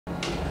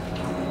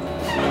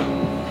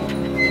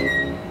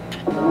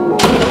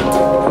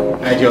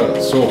Alright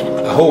y'all, so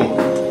at home,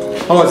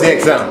 how was the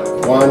exam?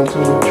 1, 2,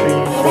 3,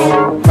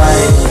 4,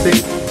 5,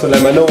 6. So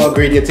let me know what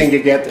grade you think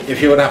you get if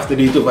you would have to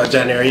do it over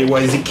January.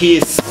 What is the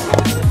case?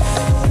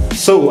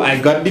 So I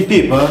got the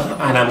paper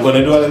and I'm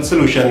gonna do a little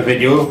solution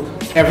video.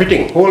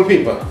 Everything, whole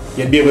paper.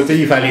 You'll be able to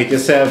evaluate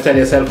yourself, tell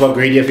yourself what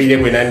grade you feel you're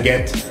going and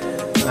get.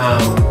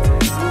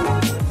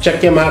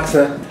 Check your marks.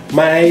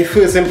 My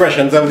first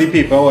impressions of the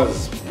paper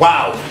was,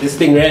 wow, this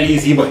thing really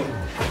easy, boy.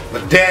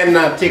 But then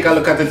I take a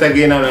look at it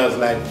again and I was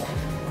like,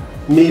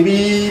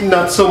 maybe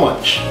not so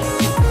much.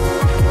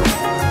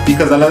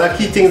 Because a lot of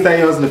key things that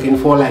I was looking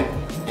for, like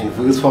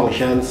inverse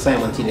functions,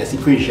 simultaneous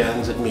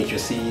equations with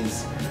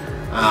matrices,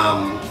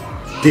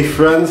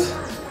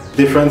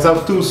 difference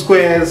of two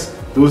squares,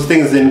 those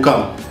things didn't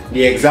come.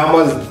 The exam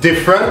was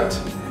different,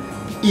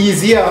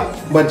 easier,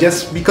 but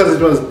just because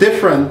it was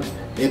different,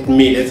 it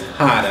made it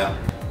harder.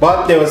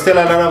 But there was still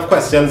a lot of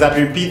questions that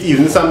repeat,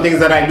 even some things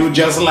that I do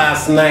just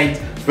last night,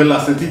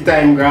 velocity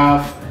time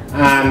graph,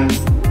 and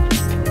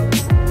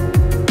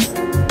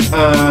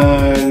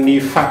the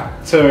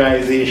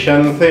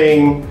factorization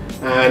thing,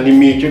 and the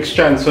matrix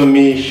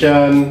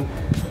transformation,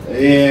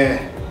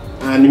 yeah,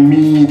 and the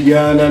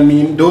median, I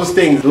mean, those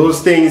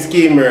things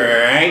came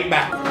right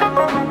back.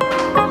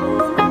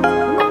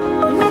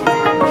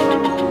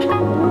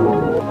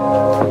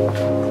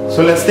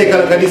 So let's take a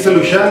look at the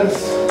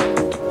solutions.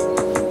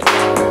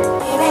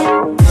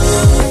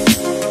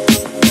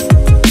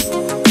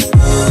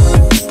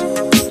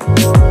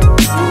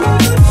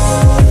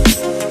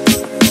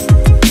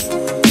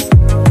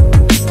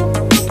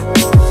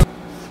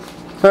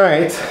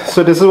 Alright,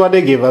 so this is what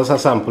they gave us, a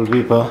sample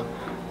paper.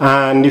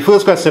 And the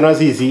first question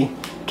was easy.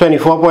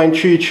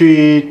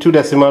 24.33, 2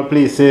 decimal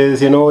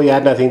places. You know, you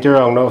had nothing to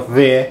round off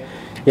there.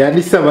 You had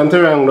the 7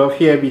 to round off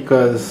here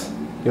because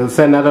you'll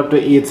send that up to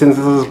 8 since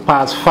this is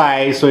past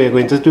 5, so you're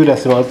going to 2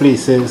 decimal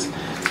places.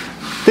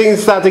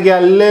 Things start to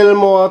get a little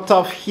more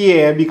tough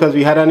here because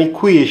we had an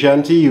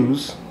equation to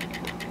use.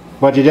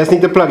 But you just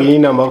need to plug in the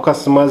number of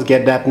customers,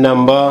 get that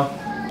number.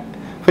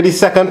 For the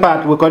second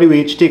part, work out the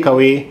wage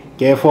takeaway.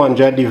 Get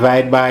 400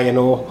 divided by, you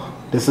know,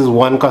 this is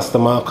one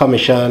customer,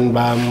 commission,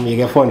 bam, you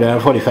get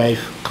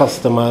 445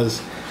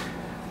 customers.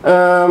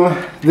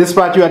 This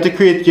part you have to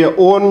create your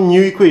own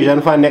new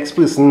equation for next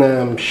person,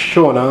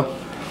 Shona.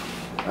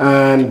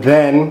 And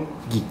then,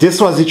 this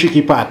was the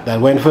tricky part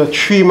that went for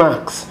 3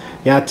 marks.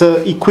 You had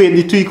to equate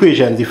the 2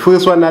 equations. The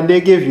first one that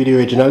they gave you, the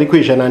original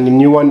equation, and the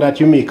new one that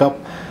you make up.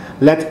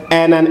 Let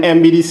N and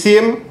M be the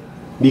same,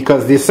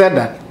 because they said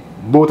that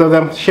both of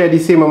them share the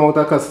same amount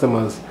of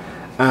customers.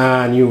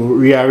 And you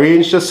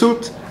rearrange the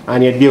suit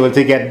and you'd be able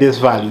to get this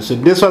value. So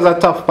this was a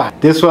tough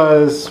part. This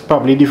was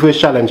probably the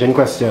first challenging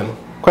question.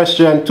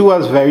 Question 2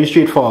 was very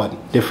straightforward.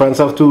 Difference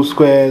of 2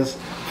 squares,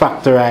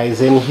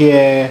 factorizing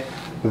here,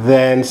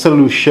 then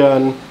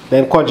solution,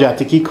 then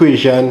quadratic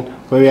equation,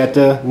 where we had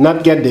to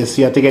not get this,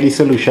 you had to get the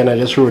solution. I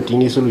just wrote in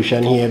the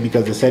solution here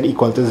because they said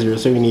equal to 0,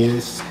 so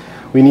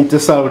we need to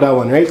solve that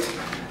one, right?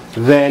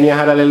 Then you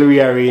had a little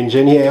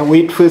rearranging here.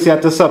 Wait, first you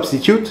had to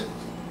substitute,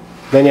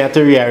 then you had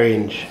to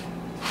rearrange.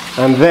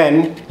 And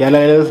then you had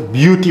a little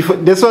beautiful,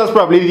 this was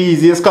probably the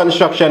easiest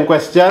construction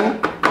question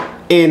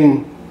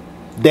in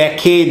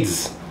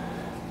decades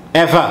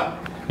ever.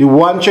 The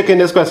one trick in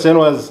this question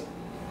was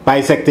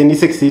bisecting the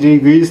 60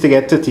 degrees to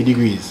get 30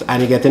 degrees,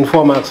 and you getting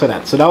 4 marks for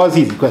that. So that was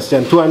easy.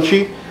 Question 2 and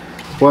 3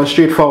 was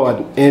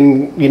straightforward.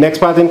 In the next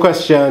part, in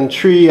question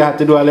 3, you had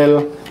to do a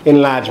little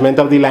enlargement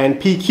of the line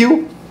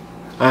PQ,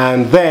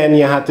 and then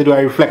you had to do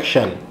a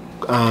reflection.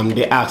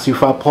 They asked you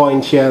for a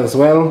point here as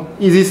well.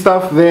 Easy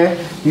stuff there.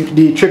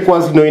 The trick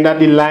was knowing that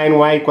the line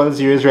y equals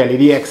 0 is really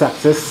the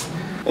x-axis.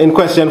 In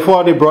question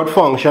 4, they brought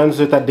functions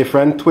with a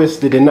different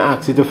twist. They didn't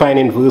ask you to find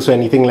inverse or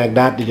anything like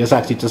that. They just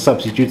asked you to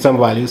substitute some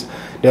values.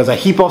 There was a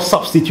heap of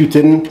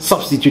substituting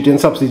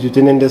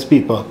in this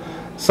paper.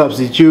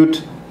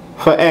 Substitute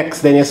for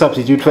x, then you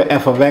substitute for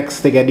f of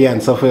x to get the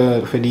answer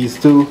for these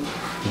two.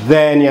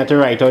 Then you have to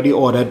write out the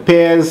ordered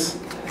pairs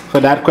for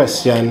that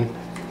question.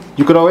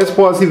 You could always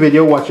pause the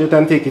video, watch it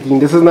and take it in.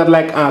 This is not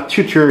like a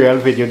tutorial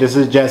video. This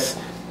is just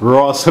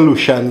raw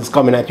solutions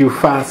coming at you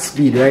fast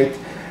speed, right?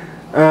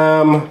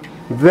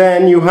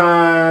 Then you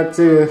had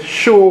to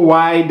show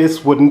why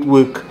this wouldn't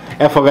work.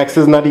 F of x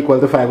is not equal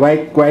to 5.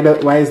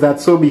 Why is that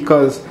so?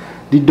 Because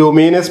the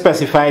domain is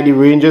specified, the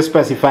range is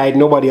specified,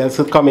 nobody else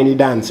would come in the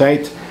dance,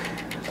 right?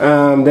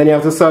 Then you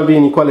have to solve the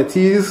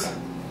inequalities,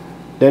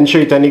 then show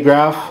it on the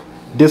graph.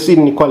 This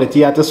inequality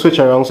you have to switch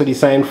around so the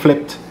sign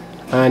flipped,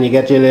 and you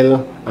get your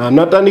little,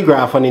 not on the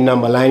graph, on the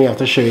number line, you have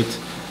to show it.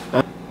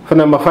 For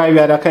number 5, you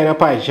had a kind of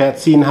pie chart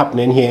scene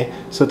happening here.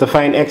 So to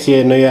find x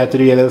here, now you have to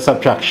do a little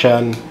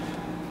subtraction.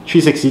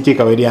 360 take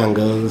away the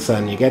angles,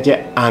 and you get your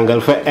angle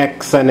for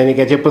x, and then you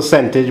get your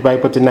percentage by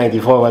putting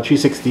 94 over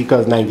 360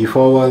 because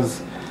 94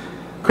 was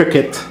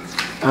cricket,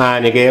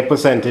 and you get your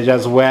percentage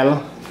as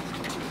well.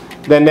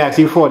 Then they ask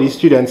you 40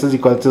 students is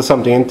equal to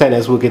something in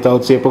tennis. Work it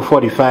out, so you put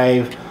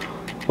 45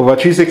 over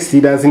 360,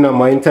 that's the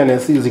number in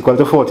tennis, is equal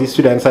to 40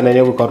 students, and then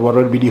you work out what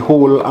would be the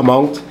whole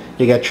amount.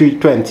 You get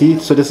 320.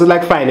 So this is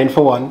like finding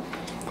for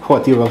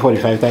 40 over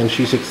 45 times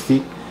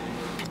 360.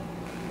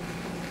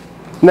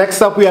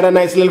 Next up, we had a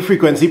nice little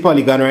frequency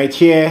polygon right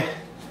here,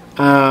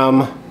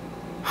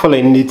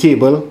 following the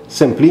table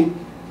simply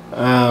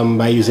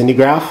by using the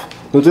graph.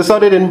 Notice how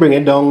they didn't bring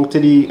it down to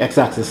the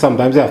x-axis.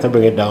 Sometimes you have to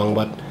bring it down,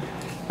 but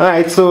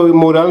alright, so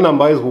modal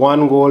number is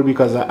 1 goal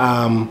because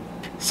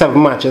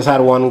 7 matches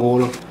had 1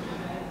 goal.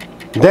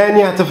 Then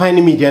you have to find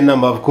the median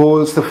number of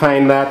goals. To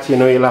find that, you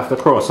know, you'll have to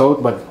cross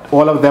out, but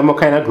all of them are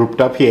kind of grouped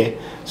up here.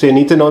 So you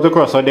need to know to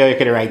cross out there. You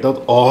can write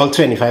out all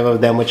 25 of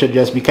them, which would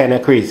just be kind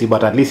of crazy,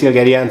 but at least you'll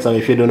get the answer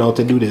if you don't know how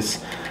to do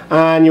this.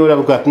 And you would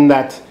have gotten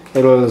that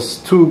it was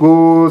 2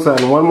 goals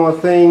and one more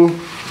thing.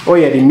 Oh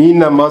yeah, the mean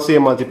number, so you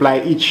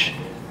multiply each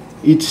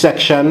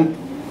section,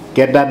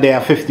 get that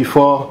there,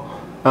 54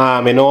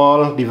 in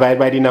all, divide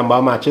by the number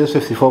of matches,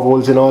 54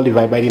 goals in all,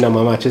 divide by the number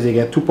of matches, you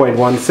get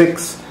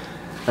 2.16.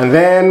 And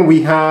then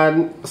we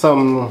had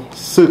some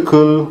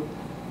circle,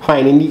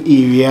 finding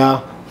the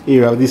area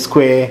of the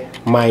square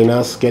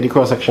minus, get the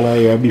cross-sectional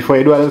area before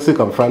you do all the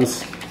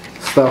circumference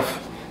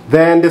stuff.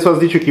 Then this was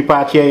the tricky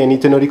part here. You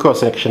need to know the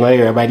cross-sectional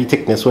area by the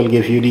thickness will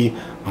give you the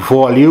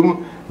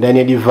volume. Then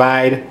you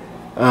divide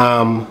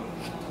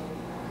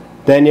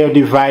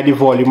the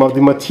volume of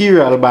the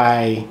material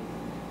by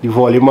the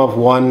volume of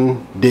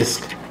one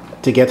disc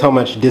to get how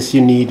much disc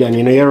you need, and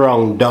you know you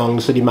round down,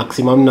 so the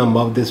maximum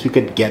number of disc we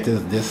could get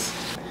is this.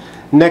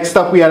 Next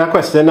up, we had a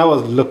question that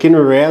was looking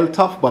real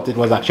tough, but it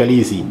was actually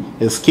easy.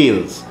 It's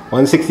scales,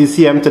 160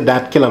 cm to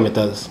that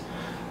kilometers.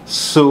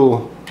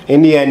 So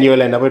in the end,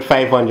 you'll end up with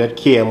 500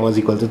 km was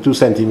equal to 2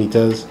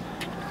 centimeters.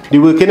 The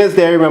working is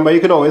there. Remember,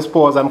 you could always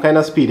pause. I'm kind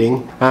of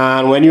speeding.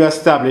 And when you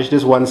establish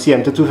this 1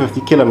 cm to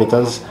 250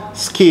 kilometers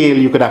scale,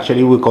 you could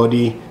actually work out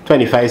the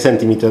 25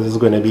 centimeters is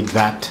going to be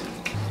that.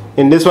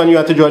 In this one, you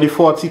have to draw the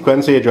fourth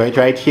sequence, so you draw it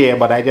right here,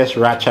 but I just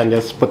ratchet and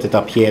just put it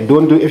up here.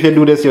 If you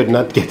do this, you would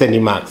not get any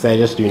marks. I'm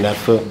just doing that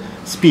for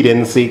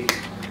speeding's sake.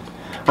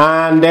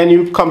 And then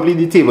you complete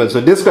the table.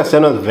 So this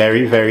question was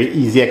very, very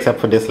easy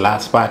except for this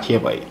last part here,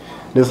 boy.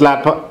 This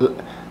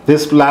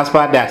last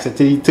part, they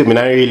actually determine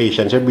a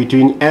relationship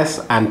between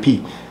S and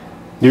P.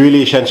 The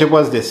relationship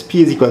was this: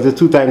 P is equal to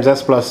 2 times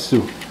S plus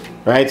 2.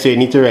 Right? So you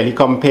need to really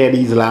compare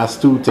these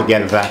last two to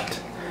get that.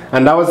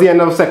 And that was the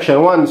end of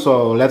section 1,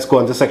 so let's go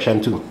on to section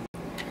 2.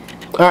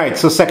 Alright,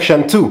 so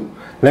section 2.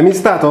 Let me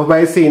start off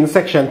by saying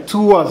section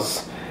 2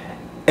 was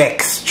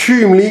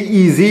extremely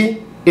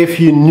easy if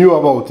you knew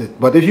about it.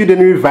 But if you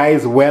didn't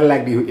revise well,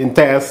 like the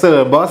entire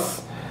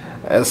syllabus,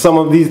 some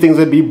of these things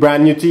would be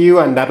brand new to you,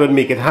 and that would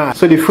make it hard.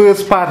 So the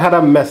first part had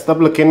a messed up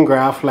looking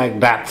graph like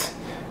that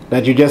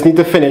you just need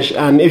to finish.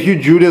 And if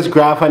you drew this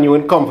graph and you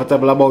weren't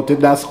comfortable about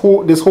it, this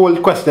whole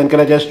question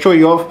can I just throw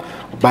you off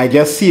by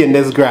just seeing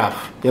this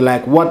graph. You're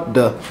like, what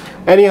the?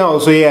 Anyhow,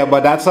 so yeah,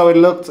 but that's how it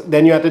looked.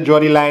 Then you have to draw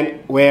the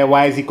line where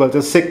y is equal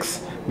to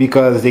 6,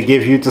 because they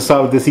give you to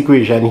solve this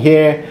equation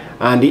here,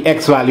 and the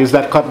x values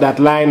that cut that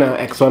line are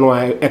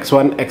x1,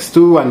 x1,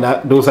 x2,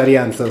 and those are the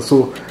answers.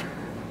 So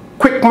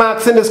quick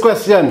marks in this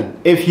question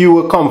if you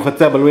were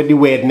comfortable with the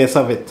weirdness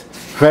of it.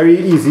 Very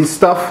easy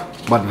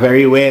stuff, but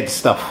very weird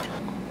stuff.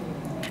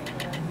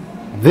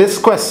 This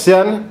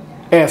question,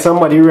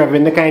 somebody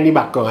revving the kind of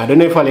background. I don't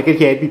know if I could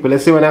hear it. People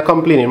say when I'm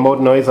complaining about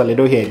noise, a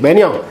little hear it. But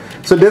anyhow,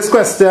 so this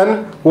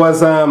question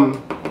was,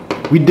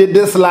 we did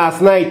this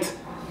last night,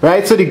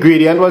 right? So the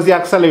gradient was the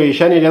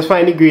acceleration. You just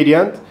find the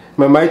gradient.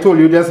 Remember I told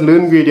you just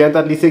learn gradient,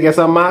 at least you get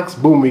some marks.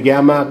 Boom, we get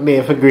a mark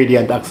there for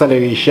gradient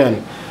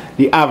acceleration.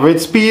 The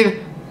average speed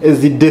is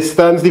the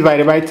distance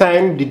divided by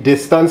time. The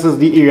distance is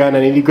the area, and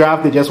in the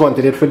graph they just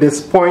wanted it for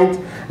this point.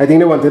 I think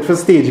they wanted it for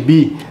stage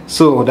B.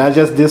 So that's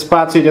just this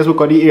part. So you just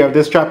work out the area of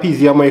this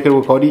trapezium, or you can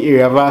work out the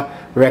area of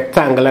a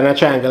rectangle and a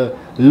triangle.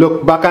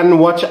 Look back and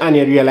watch, and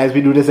you realize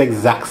we do this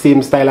exact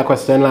same style of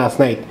question last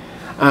night.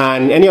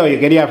 And anyhow, you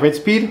get the average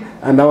speed,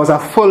 and that was a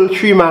full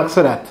 3 marks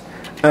for that.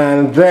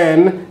 And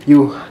then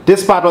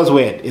this part was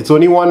weird. It's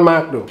only 1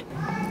 mark though.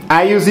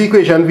 I use the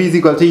equation v is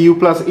equal to u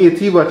plus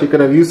at, but you could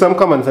have used some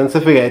common sense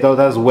to figure it out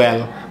as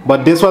well.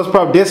 But this was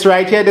this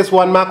right here, this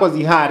 1 mark was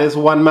the hardest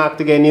 1 mark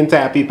to get in the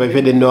entire paper if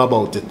you didn't know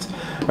about it.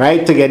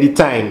 Right? To get the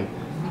time.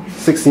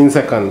 16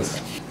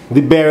 seconds.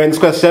 The bearings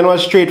question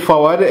was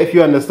straightforward. If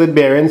you understood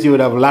bearings, you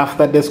would have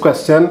laughed at this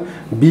question.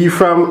 B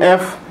from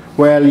F.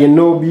 Well, you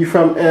know B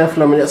from F.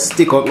 Let me just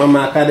stick out my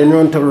marker. I didn't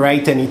want to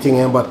write anything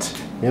here, but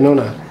you know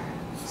now.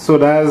 So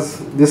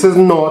this is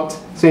naught.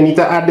 So you need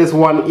to add this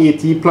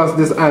 180 plus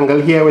this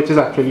angle here, which is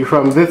actually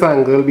from this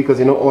angle, because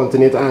you know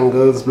alternate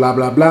angles, blah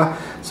blah blah.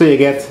 So you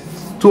get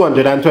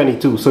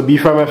 222. So B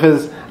from F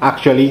is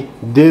actually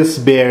this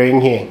bearing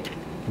here,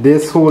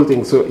 this whole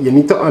thing. So you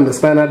need to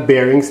understand that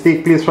bearings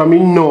take place from the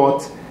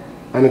north,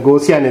 and it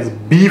goes here, and it's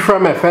B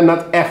from F and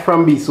not F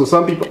from B. So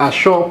some people are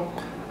sure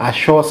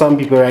some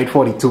people write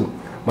 42,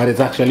 but it's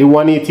actually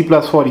 180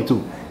 plus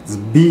 42. It's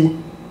B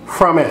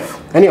from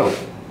F. Anyhow,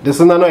 this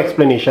is not no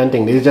explanation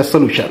thing. This is just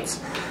solutions.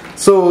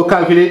 So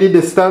calculate the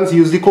distance,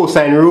 use the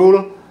cosine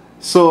rule.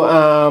 So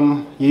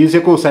you use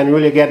your cosine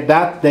rule, you get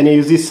that. Then you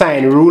use the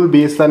sine rule.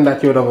 Based on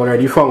that, you would have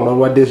already found out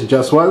what this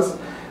just was.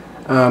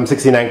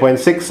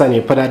 69.6, and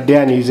you put that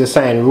there and use your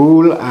sine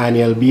rule, and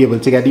you'll be able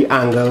to get the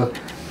angle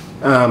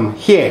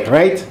here,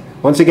 right?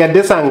 Once you get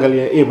this angle,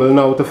 you're able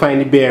now to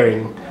find the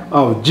bearing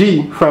of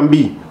G from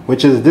B,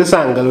 which is this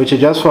angle, which you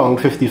just found,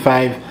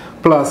 55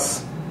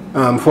 plus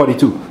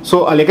 42.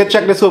 So I'll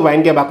check this over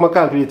and get back my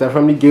calculator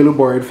from the girl who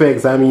borrowed for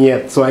exam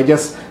yet. So I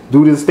just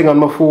do this thing on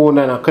my phone,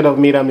 and I could have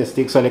made a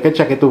mistake, so I can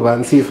check it over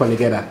and see if I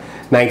get a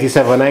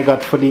 97 I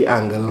got for the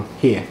angle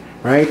here,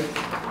 right?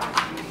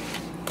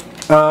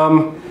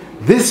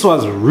 This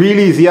was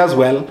really easy as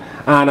well,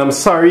 and I'm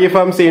sorry if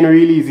I'm saying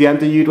really easy and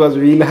to you it was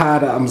really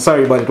hard. I'm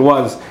sorry, but it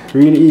was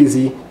really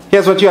easy.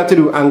 Here's what you have to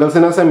do. Angles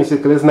in a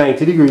semicircle is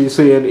 90 degrees,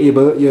 so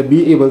you'll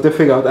be able to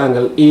figure out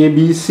angle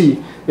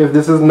ABC. If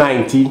this is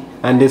 90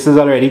 and this is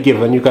already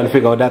given, you can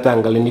figure out that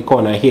angle in the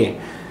corner here.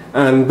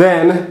 And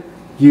then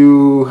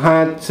you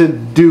had to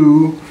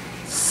do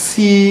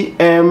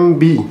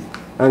CMB.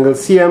 Angle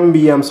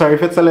CMB, I'm sorry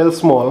if it's a little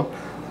small.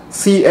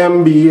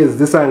 CMB is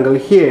this angle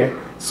here.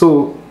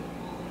 So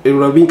it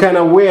would have been kind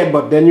of weird,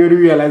 but then you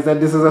realize that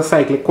this is a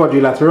cyclic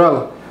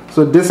quadrilateral.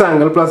 So this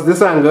angle plus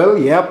this angle,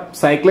 yep,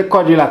 cyclic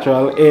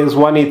quadrilateral is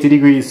 180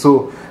 degrees.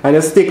 So I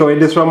just take away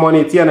this from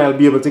 180 and I'll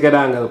be able to get the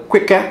angle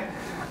quicker.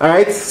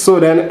 Alright, so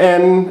then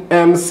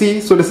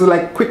NMC, so this is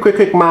like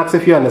quick marks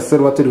if you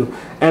understood what to do.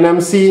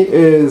 NMC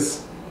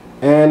is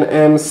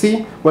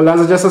NMC. Well,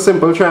 that's just a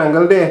simple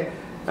triangle there.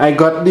 I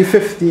got the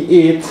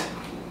 58.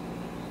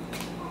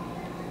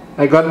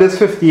 I got this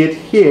 58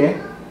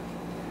 here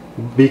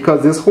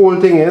because this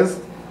whole thing is,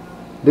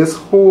 this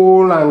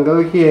whole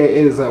angle here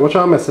is, watch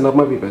out, I'm messing up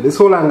my paper. This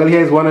whole angle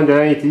here is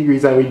 180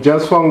 degrees, and we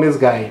just found this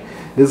guy.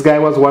 This guy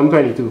was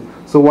 122.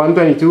 So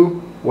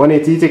 122,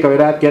 180, take away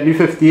that, get the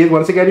 58.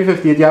 Once you get the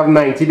 58, you have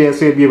 90 there,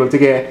 so you'll be able to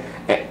get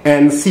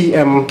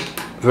NCM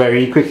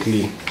very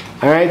quickly.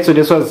 Alright, so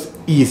this was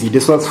easy.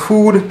 This was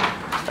food.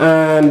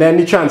 And then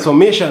the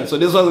transformation. So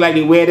this was like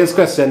the weirdest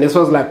question. This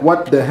was like,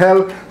 what the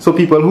hell? So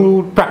people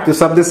who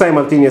practice up the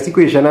simultaneous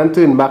equation and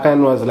turn back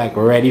and was like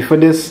ready for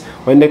this,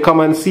 when they come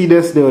and see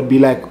this, they would be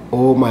like,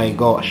 oh my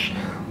gosh.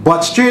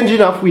 But strange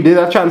enough, we did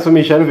a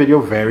transformation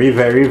video very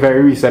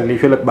recently,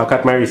 if you look back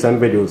at my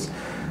recent videos.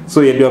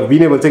 So you'd have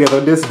been able to get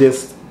out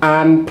this,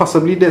 and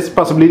possibly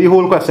the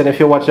whole question if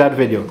you watch that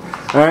video.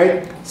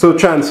 Alright, so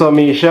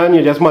transformation,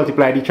 you just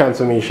multiply the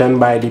transformation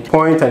by the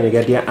point and you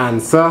get your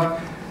answer.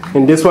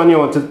 In this one, you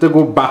wanted to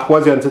go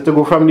backwards, you wanted to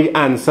go from the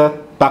answer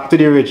back to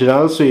the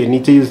original, so you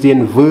need to use the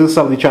inverse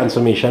of the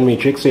transformation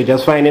matrix. So you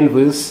just find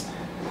inverse,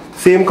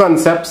 same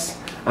concepts,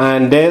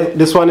 and then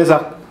this one is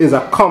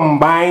a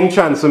combined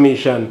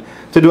transformation.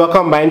 To do a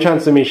combined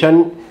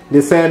transformation,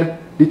 they said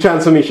the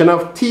transformation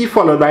of T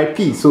followed by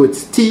P. So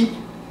it's T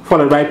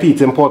followed by P.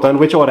 It's important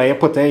which order you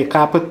put there. You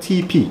can't put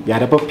TP, you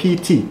have to put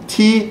PT.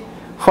 T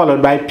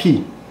followed by P.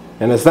 You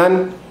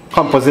understand?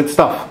 Composite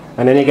stuff.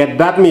 And then you get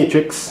that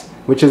matrix,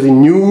 which is the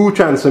new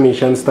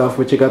transformation stuff,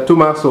 which you got 2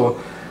 marks for,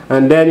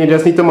 and then you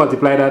just need to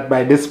multiply that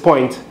by this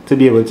point to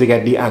be able to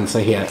get the answer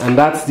here. And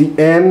that's the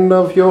end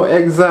of your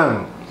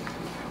exam.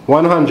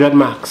 100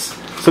 marks.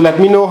 So let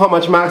me know how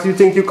much marks you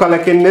think you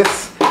collect in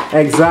this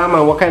exam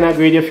and what kind of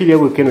grade you feel you're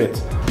working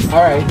with.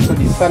 Alright, so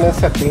the sun is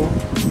setting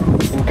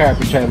in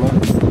Carapichaima.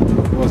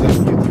 It was a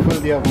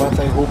beautiful day of maths.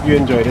 I hope you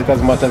enjoyed it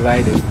as much as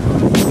I did.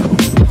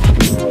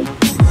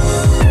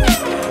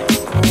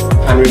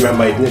 And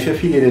remember, even if you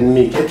feel you didn't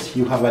make it,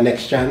 you have a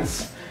next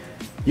chance.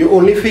 You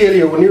only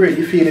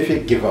really fail if you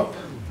give up.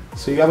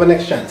 So you have a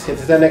next chance. It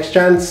is the next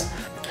chance.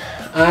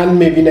 And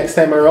maybe next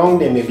time around,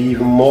 there may be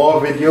even more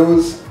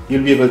videos.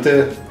 You'll be able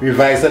to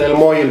revise a little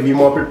more, you'll be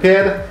more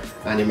prepared,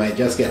 and you might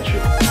just get through.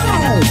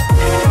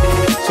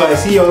 So I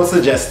see you all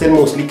suggesting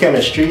mostly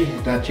chemistry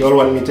that you all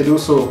want me to do,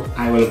 so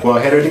I will go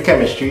ahead with the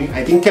chemistry.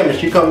 I think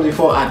chemistry comes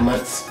before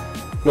AdMaths.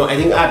 No, I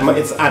think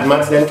it's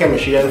AdMaths, then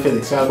chemistry, then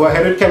physics. So I'll go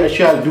ahead with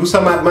chemistry. I'll do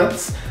some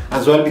AdMaths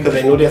as well because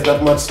I know there's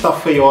not much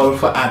stuff for you all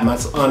for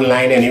AdMaths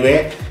online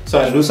anyway. So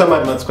I'll do some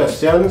AdMaths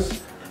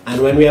questions,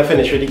 and when we are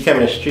finished with the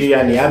chemistry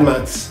and the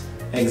AdMaths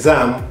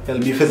exam,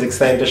 it'll be physics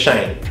time to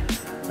shine.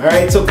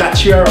 Alright, so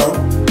catch you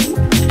around.